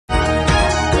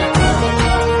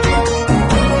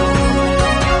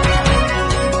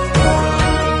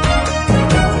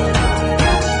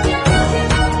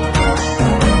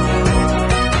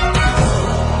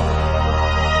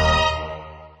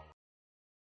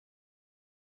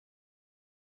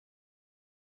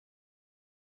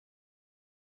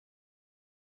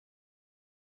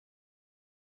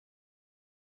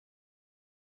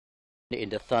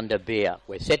into Thunder Bear.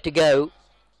 We're set to go.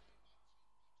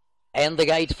 And the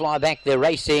gates fly back, they're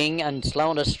racing, and slow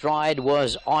on a stride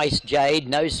was Ice Jade.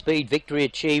 No speed, Victory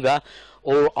Achiever,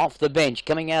 or off the bench.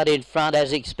 Coming out in front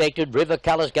as expected, River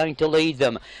Colour's going to lead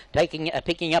them.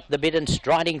 Picking up the bit and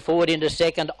striding forward into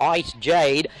second, Ice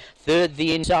Jade. Third,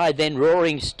 the inside, then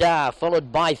Roaring Star,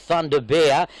 followed by Thunder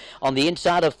Bear. On the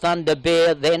inside of Thunder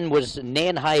Bear, then was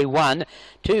Nanhei 1.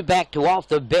 Two back to off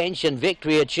the bench, and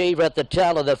Victory Achiever at the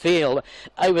tail of the field.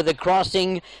 Over the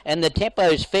crossing, and the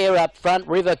tempo's fair up front.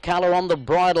 River Colour on the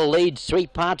bridle leads 3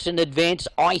 parts in advance.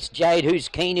 Ice Jade, who's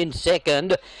keen, in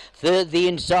second. Third, the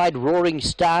inside, Roaring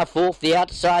Star. Fourth, the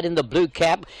outside in the blue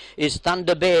cap is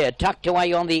Thunder Bear. Tucked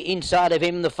away on the inside of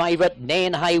him, the favourite,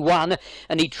 Nanhei 1.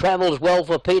 And he travels well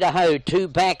for Peter Ho. 2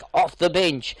 back off the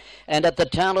bench. And at the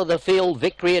tail of the field,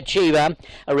 Victory Achiever,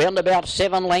 around about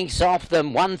 7 lengths off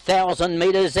them, 1,000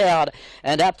 metres out.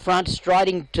 And up front,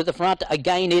 striding to the front,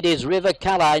 again it is River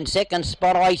Colour. In second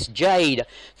spot, Ice Jade.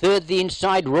 Third, the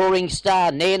inside, Roaring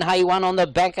Star. Nanhei 1 on the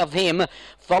back of him,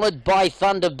 followed by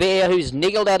Thunder Bear, who's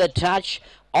niggled at a touch.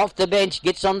 Off the bench,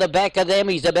 gets on the back of them.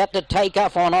 He's about to take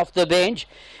off off the bench.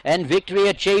 And Victory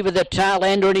Achiever, the tail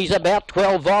ender, and he's about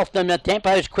 12 off them. The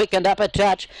tempo's quickened up a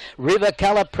touch. River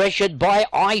Colour pressured by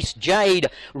Ice Jade.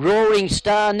 Roaring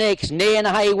Star next.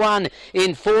 Nanhei 1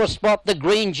 in 4th spot. The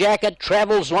green jacket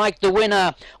travels like the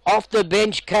winner. Off the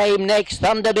bench came next.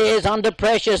 Thunder Bear's under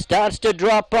pressure, starts to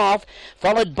drop off.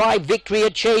 Followed by Victory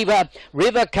Achiever.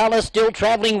 River Colour still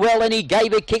travelling well, and he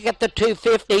gave a kick at the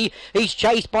 250. He's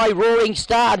chased by Roaring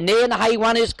Star. Nanhei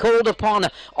 1 is called upon.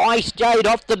 Ice Jade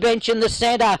off the bench in the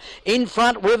centre. In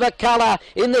front, River Colour.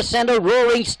 In the centre,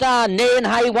 Roaring Star.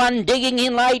 Nanhei 1 digging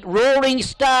in late. Roaring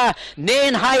Star.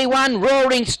 Nanhei 1,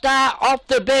 Roaring Star off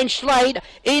the bench late.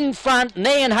 In front,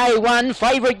 Nanhei 1.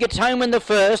 Favourite gets home in the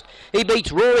first. He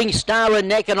beats Roaring Star a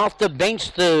neck and off the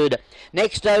bench third.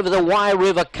 Next over the wire,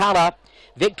 River Colour.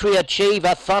 Victory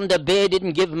Achiever. Thunder Bear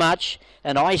didn't give much.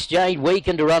 And Ice Jade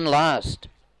weakened to run last.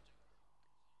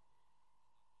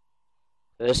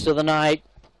 First of the night,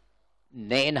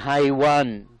 Nanhei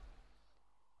 1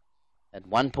 at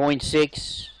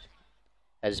 1.6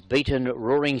 has beaten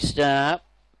Roaring Star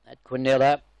at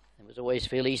Quinella. It was always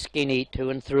fairly skinny,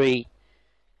 2 and 3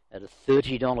 at a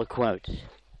 $30 quote.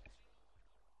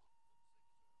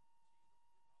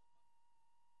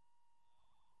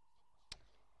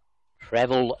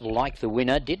 Travelled like the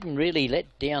winner, didn't really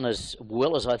let down as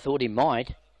well as I thought he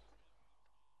might,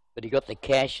 but he got the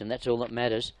cash, and that's all that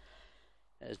matters.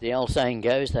 As the old saying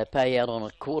goes, they pay out on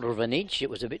 1/4 of an inch. It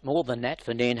was a bit more than that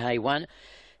for Nanhei 1.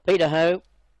 Peter Ho,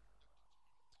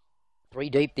 3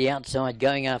 deep the outside,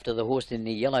 going after the horse in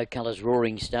the yellow colours,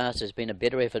 Roaring Stars. Has been a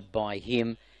better effort by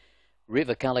him.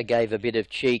 River Colour gave a bit of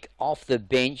cheek off the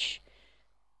bench,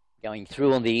 going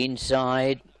through on the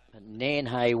inside.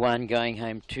 Nanhei 1 going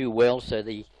home too well, so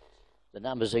the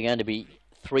numbers are going to be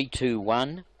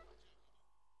 3-2-1.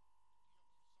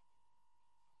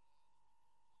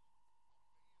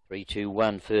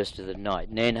 First of the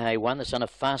night. Nanhei 1, the son of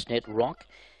Fastnet Rock,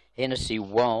 Hennessy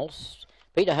Waltz.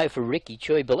 Peter Ho for Ricky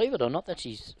Choi. Believe it or not, that's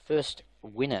his first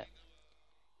winner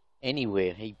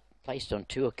anywhere. He placed on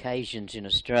 2 occasions in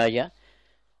Australia.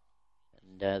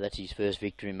 And that's his first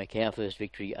victory in Macau, first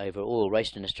victory overall.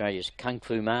 Raced in Australia's Kung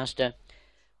Fu Master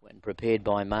when prepared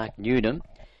by Mark Newnham.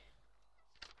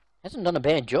 Hasn't done a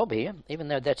bad job here, even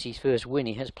though that's his first win.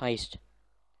 He has placed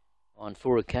on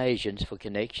 4 occasions for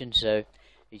Connection, so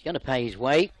he's going to pay his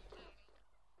way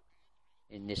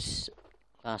in this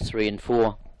class 3 and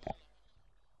 4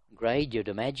 grade, you'd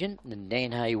imagine. And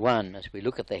Nanhei 1, as we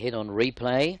look at the head on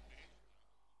replay.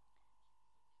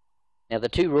 Now the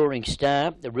 2 Roaring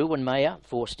Star, the Ruin Mayor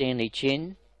for Stanley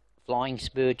Chin, Flying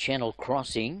Spur, Channel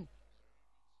Crossing,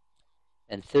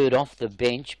 and third off the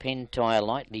bench, Pen Tire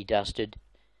lightly dusted.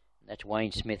 That's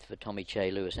Wayne Smith for Tommy Che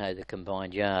Lewis Ho, the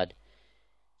combined yard.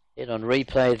 Head on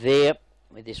replay there,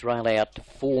 with this rail out to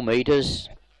 4 metres.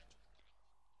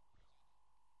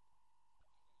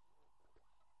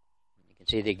 You can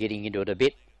see they're getting into it a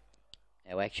bit.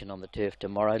 No action on the turf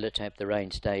tomorrow. Let's hope the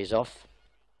rain stays off.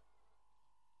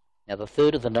 Now the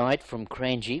third of the night from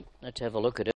Cranji. Let's have a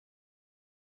look at it.